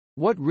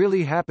What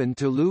Really Happened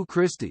to Lou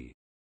Christie?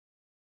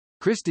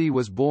 Christie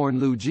was born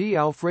Lugee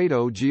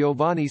Alfredo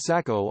Giovanni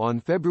Sacco on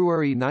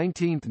February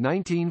 19,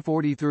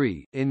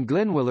 1943, in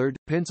Glenwillard,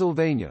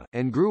 Pennsylvania,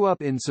 and grew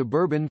up in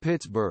suburban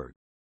Pittsburgh.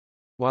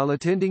 While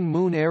attending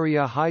Moon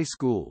Area High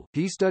School,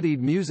 he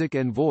studied music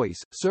and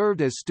voice,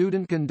 served as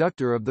student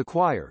conductor of the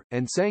choir,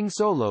 and sang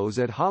solos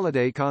at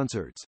holiday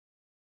concerts.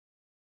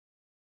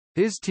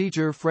 His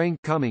teacher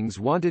Frank Cummings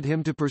wanted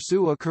him to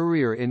pursue a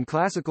career in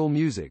classical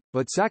music,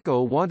 but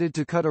Sacco wanted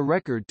to cut a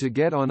record to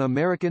get on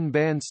American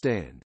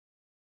Bandstand.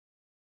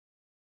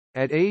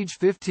 At age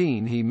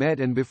 15 he met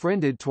and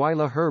befriended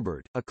Twyla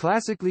Herbert, a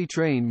classically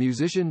trained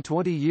musician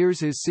 20 years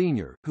his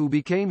senior, who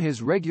became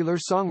his regular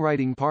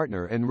songwriting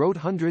partner and wrote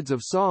hundreds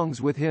of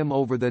songs with him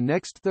over the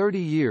next 30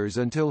 years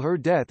until her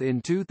death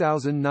in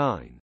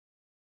 2009.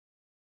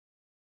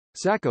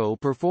 Sacco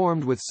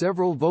performed with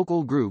several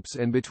vocal groups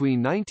and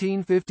between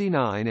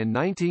 1959 and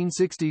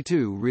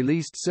 1962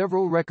 released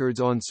several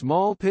records on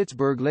small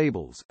Pittsburgh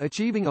labels,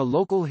 achieving a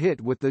local hit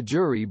with The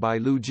Jury by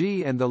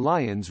Lugee and the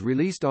Lions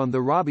released on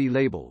the Robbie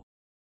label.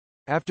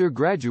 After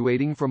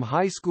graduating from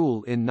high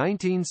school in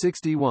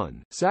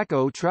 1961,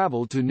 Sacco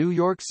traveled to New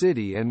York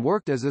City and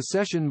worked as a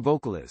session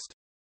vocalist.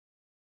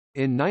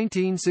 In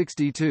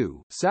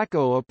 1962,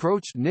 Sacco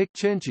approached Nick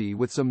Cenci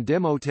with some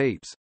demo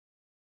tapes.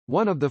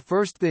 One of the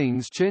first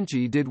things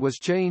Cenci did was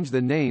change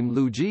the name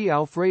Lugee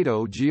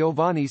Alfredo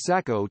Giovanni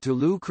Sacco to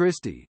Lou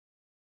Christie.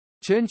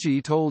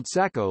 Cenci told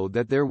Sacco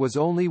that there was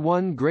only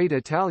one great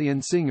Italian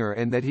singer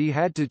and that he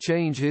had to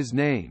change his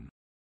name.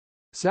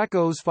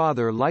 Sacco's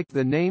father liked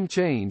the name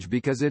change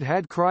because it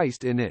had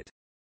Christ in it.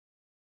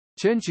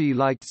 Cenci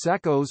liked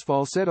Sacco's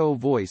falsetto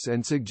voice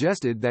and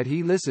suggested that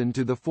he listen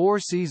to the Four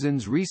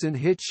Seasons' recent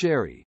hit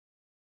Sherry.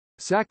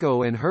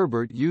 Sacco and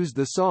Herbert used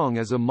the song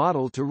as a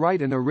model to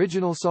write an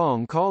original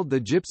song called The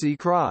Gypsy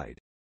Cried.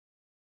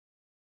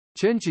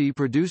 Cenci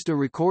produced a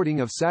recording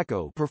of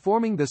Sacco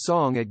performing the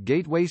song at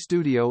Gateway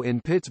Studio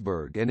in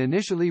Pittsburgh and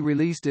initially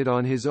released it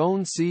on his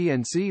own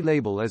C&C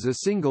label as a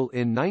single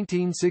in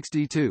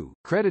 1962,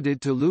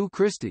 credited to Lou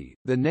Christie,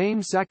 the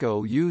name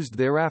Sacco used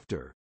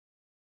thereafter.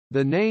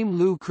 The name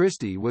Lou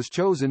Christie was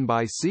chosen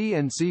by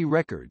C&C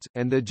Records,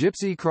 and The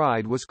Gypsy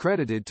Cried was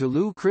credited to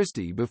Lou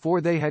Christie before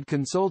they had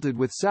consulted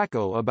with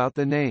Sacco about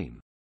the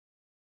name.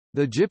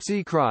 The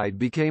Gypsy Cried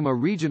became a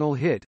regional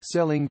hit,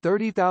 selling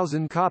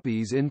 30,000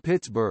 copies in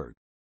Pittsburgh.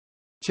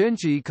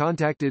 Cenci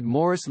contacted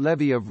Morris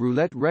Levy of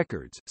Roulette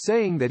Records,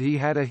 saying that he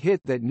had a hit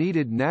that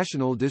needed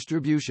national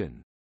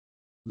distribution.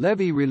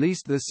 Levy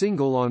released the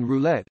single on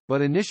Roulette,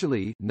 but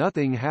initially,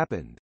 nothing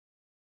happened.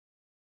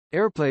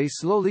 Airplay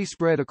slowly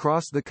spread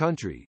across the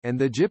country, and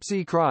The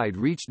Gypsy Cried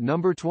reached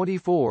number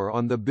 24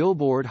 on the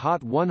Billboard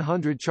Hot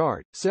 100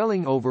 chart,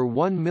 selling over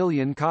 1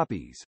 million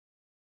copies.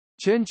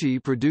 Cenci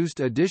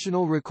produced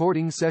additional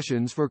recording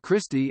sessions for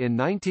Christie in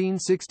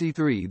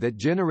 1963 that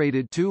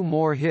generated 2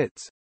 more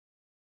hits.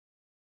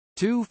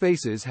 Two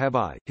Faces Have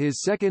I,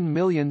 his second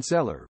million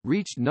seller,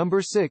 reached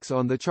number 6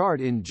 on the chart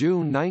in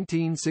June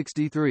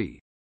 1963.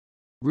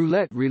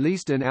 Roulette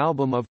released an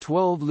album of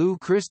 12 Lou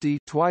Christie,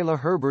 Twyla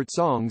Herbert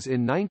songs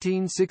in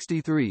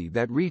 1963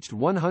 that reached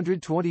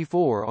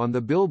 124 on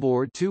the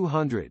Billboard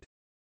 200.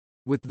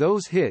 With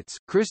those hits,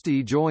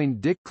 Christie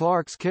joined Dick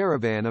Clark's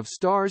Caravan of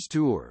Stars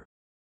tour.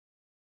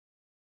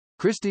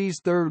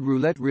 Christie's third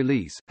Roulette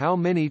release, How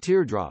Many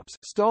Teardrops,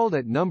 stalled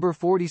at number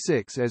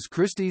 46 as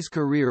Christie's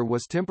career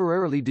was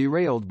temporarily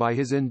derailed by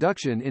his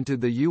induction into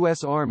the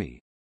U.S.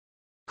 Army.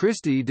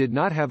 Christie did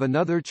not have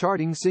another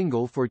charting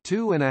single for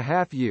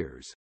 2.5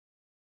 years.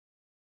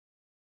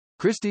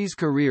 Christie's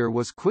career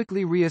was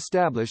quickly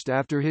re-established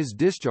after his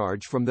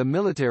discharge from the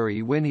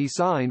military when he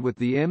signed with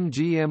the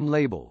MGM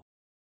label.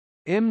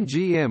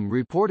 MGM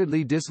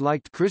reportedly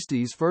disliked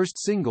Christie's first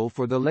single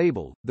for the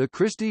label, the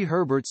Christie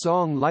Herbert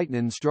song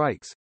Lightnin'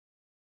 Strikes.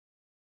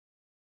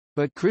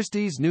 But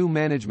Christie's new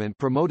management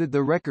promoted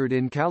the record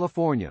in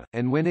California,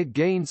 and when it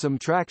gained some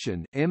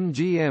traction,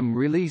 MGM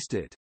released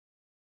it.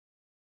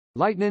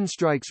 Lightnin'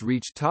 Strikes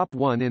reached top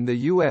 1 in the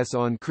U.S.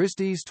 on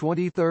Christie's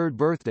 23rd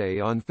birthday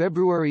on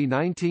February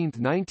 19,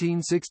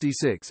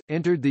 1966,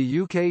 entered the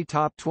UK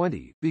top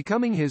 20,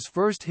 becoming his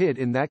first hit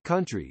in that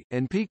country,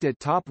 and peaked at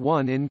top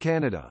 1 in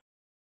Canada.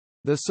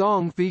 The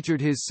song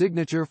featured his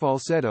signature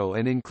falsetto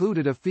and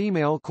included a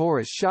female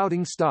chorus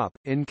shouting "Stop,"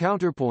 in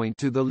counterpoint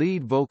to the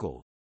lead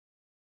vocal.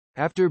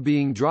 After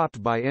being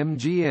dropped by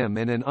MGM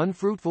and an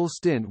unfruitful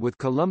stint with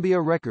Columbia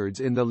Records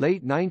in the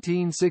late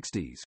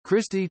 1960s,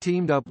 Christie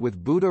teamed up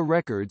with Buddha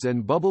Records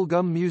and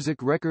bubblegum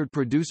music record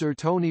producer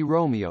Tony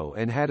Romeo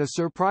and had a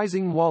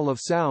surprising wall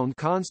of sound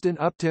constant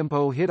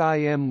uptempo hit I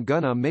Am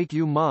Gonna Make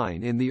You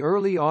Mine in the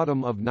early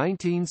autumn of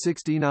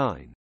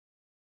 1969.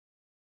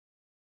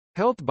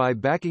 Helped by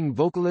backing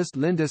vocalist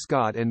Linda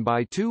Scott and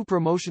by 2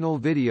 promotional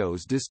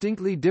videos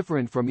distinctly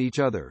different from each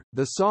other,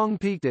 the song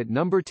peaked at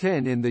number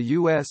 10 in the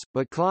US,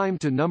 but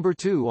climbed to number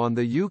 2 on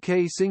the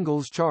UK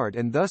singles chart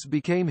and thus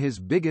became his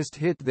biggest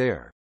hit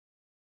there.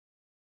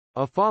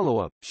 A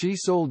follow-up, She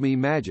Sold Me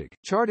Magic,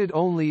 charted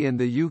only in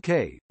the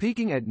UK,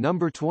 peaking at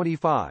number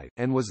 25,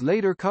 and was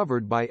later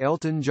covered by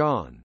Elton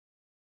John.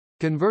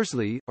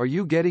 Conversely, Are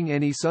You Getting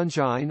Any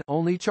Sunshine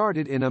only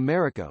charted in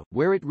America,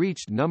 where it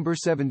reached number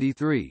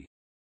 73.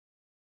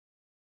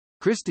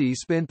 Christie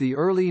spent the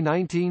early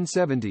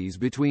 1970s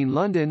between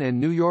London and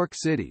New York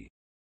City.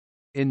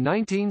 In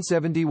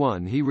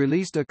 1971 he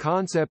released a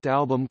concept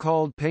album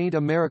called Paint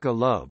America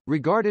Love,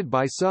 regarded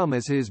by some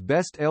as his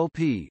best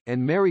LP,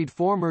 and married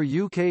former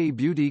UK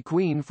beauty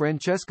queen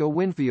Francesca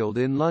Winfield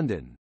in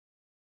London.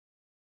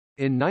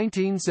 In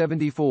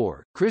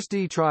 1974,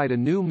 Christie tried a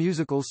new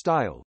musical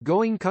style,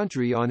 going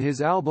country on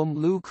his album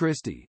Lou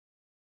Christie.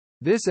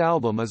 This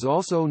album is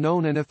also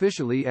known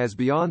unofficially as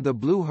Beyond the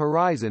Blue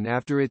Horizon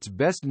after its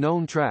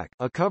best-known track,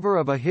 a cover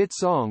of a hit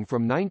song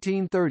from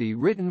 1930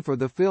 written for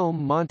the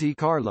film Monte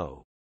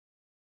Carlo.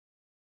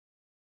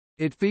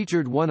 It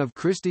featured one of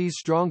Christie's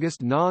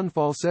strongest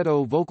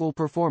non-falsetto vocal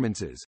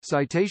performances.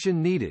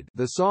 Citation needed.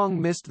 The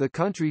song missed the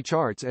country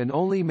charts and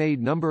only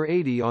made number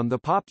 80 on the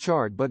pop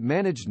chart but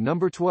managed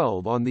number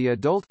 12 on the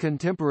adult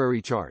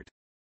contemporary chart.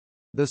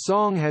 The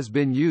song has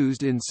been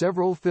used in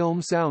several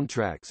film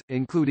soundtracks,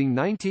 including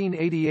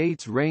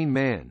 1988's Rain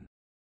Man.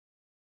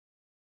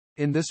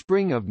 In the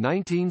spring of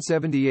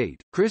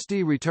 1978,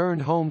 Christie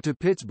returned home to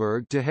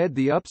Pittsburgh to head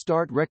the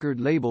upstart record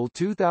label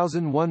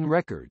 2001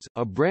 Records,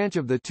 a branch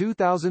of the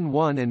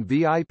 2001 and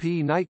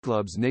VIP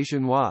nightclubs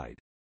nationwide.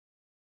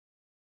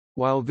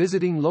 While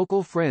visiting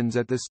local friends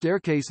at the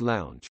Staircase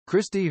Lounge,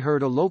 Christie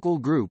heard a local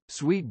group,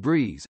 Sweet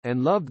Breeze,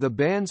 and loved the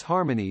band's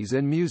harmonies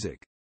and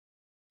music.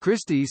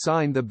 Christie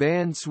signed the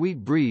band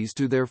Sweet Breeze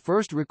to their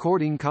first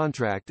recording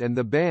contract and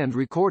the band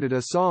recorded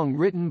a song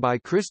written by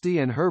Christie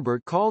and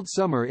Herbert called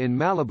Summer in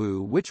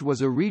Malibu, which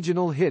was a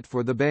regional hit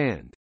for the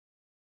band.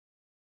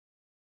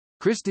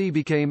 Christie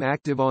became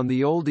active on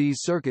the oldies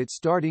circuit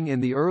starting in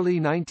the early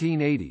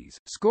 1980s,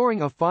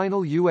 scoring a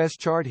final U.S.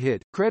 chart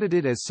hit,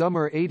 credited as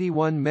Summer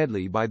 81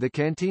 Medley by the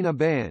Cantina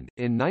Band,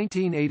 in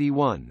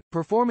 1981,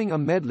 performing a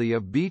medley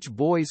of Beach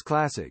Boys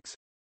classics.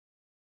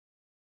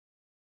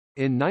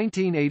 In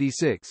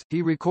 1986,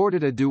 he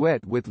recorded a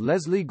duet with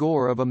Leslie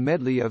Gore of a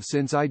medley of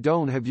Since I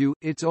Don't Have You,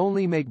 It's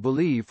Only Make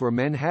Believe for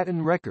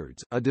Manhattan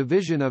Records, a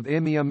division of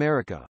EMI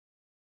America.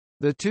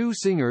 The two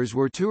singers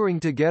were touring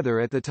together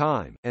at the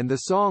time, and the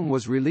song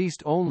was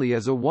released only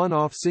as a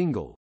one-off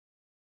single.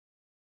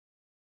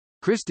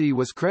 Christie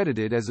was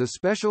credited as a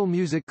special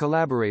music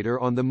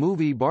collaborator on the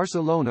movie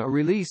Barcelona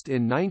released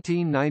in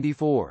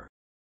 1994.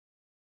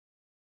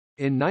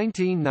 In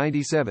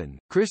 1997,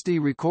 Christie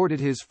recorded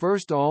his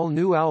first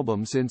all-new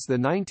album since the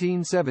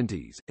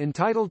 1970s,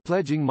 entitled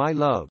Pledging My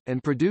Love,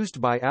 and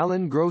produced by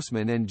Alan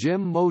Grossman and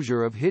Jim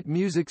Mosier of Hit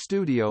Music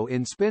Studio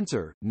in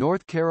Spencer,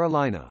 North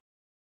Carolina.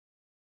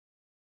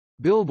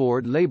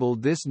 Billboard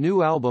labeled this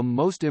new album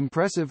Most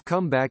Impressive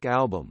Comeback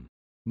Album.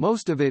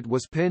 Most of it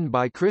was penned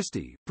by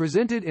Christie,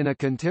 presented in a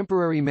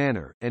contemporary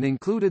manner, and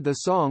included the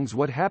songs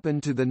What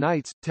Happened to the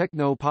Nights,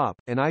 Techno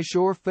Pop, and I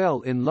Sure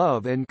Fell in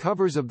Love and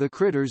covers of The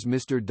Critters'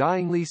 Mr.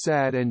 Dyingly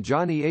Sad and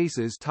Johnny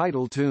Ace's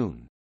title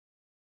tune.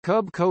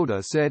 Cub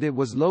Coda said it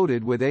was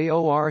loaded with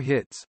AOR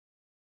hits.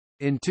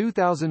 In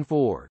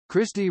 2004,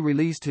 Christie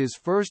released his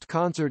first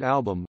concert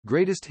album,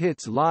 Greatest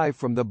Hits Live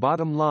from the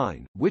Bottom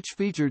Line, which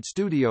featured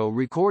studio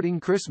recording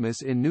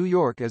Christmas in New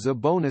York as a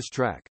bonus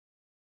track.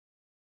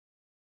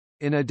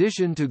 In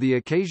addition to the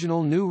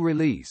occasional new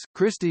release,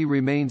 Christie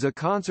remains a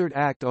concert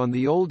act on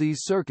the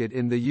oldies circuit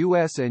in the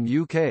US and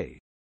UK.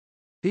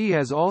 He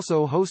has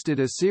also hosted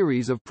a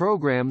series of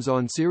programs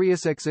on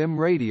SiriusXM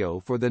Radio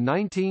for the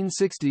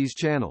 1960s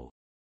channel.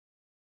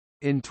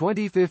 In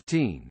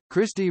 2015,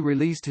 Christie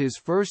released his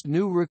first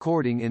new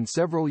recording in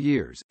several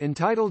years,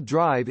 entitled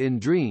Drive in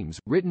Dreams,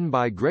 written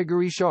by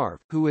Gregory Scharf,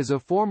 who is a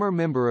former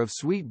member of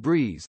Sweet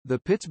Breeze, the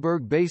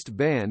Pittsburgh-based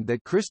band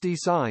that Christie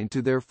signed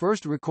to their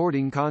first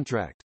recording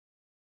contract.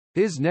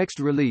 His next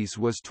release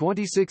was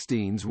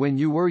 2016's When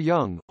You Were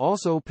Young,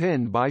 also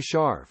penned by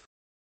Scharf.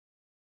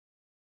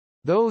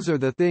 Those are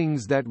the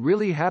things that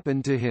really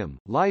happened to him.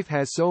 Life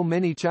has so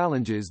many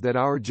challenges that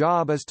our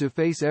job is to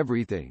face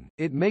everything.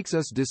 It makes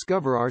us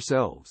discover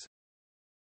ourselves.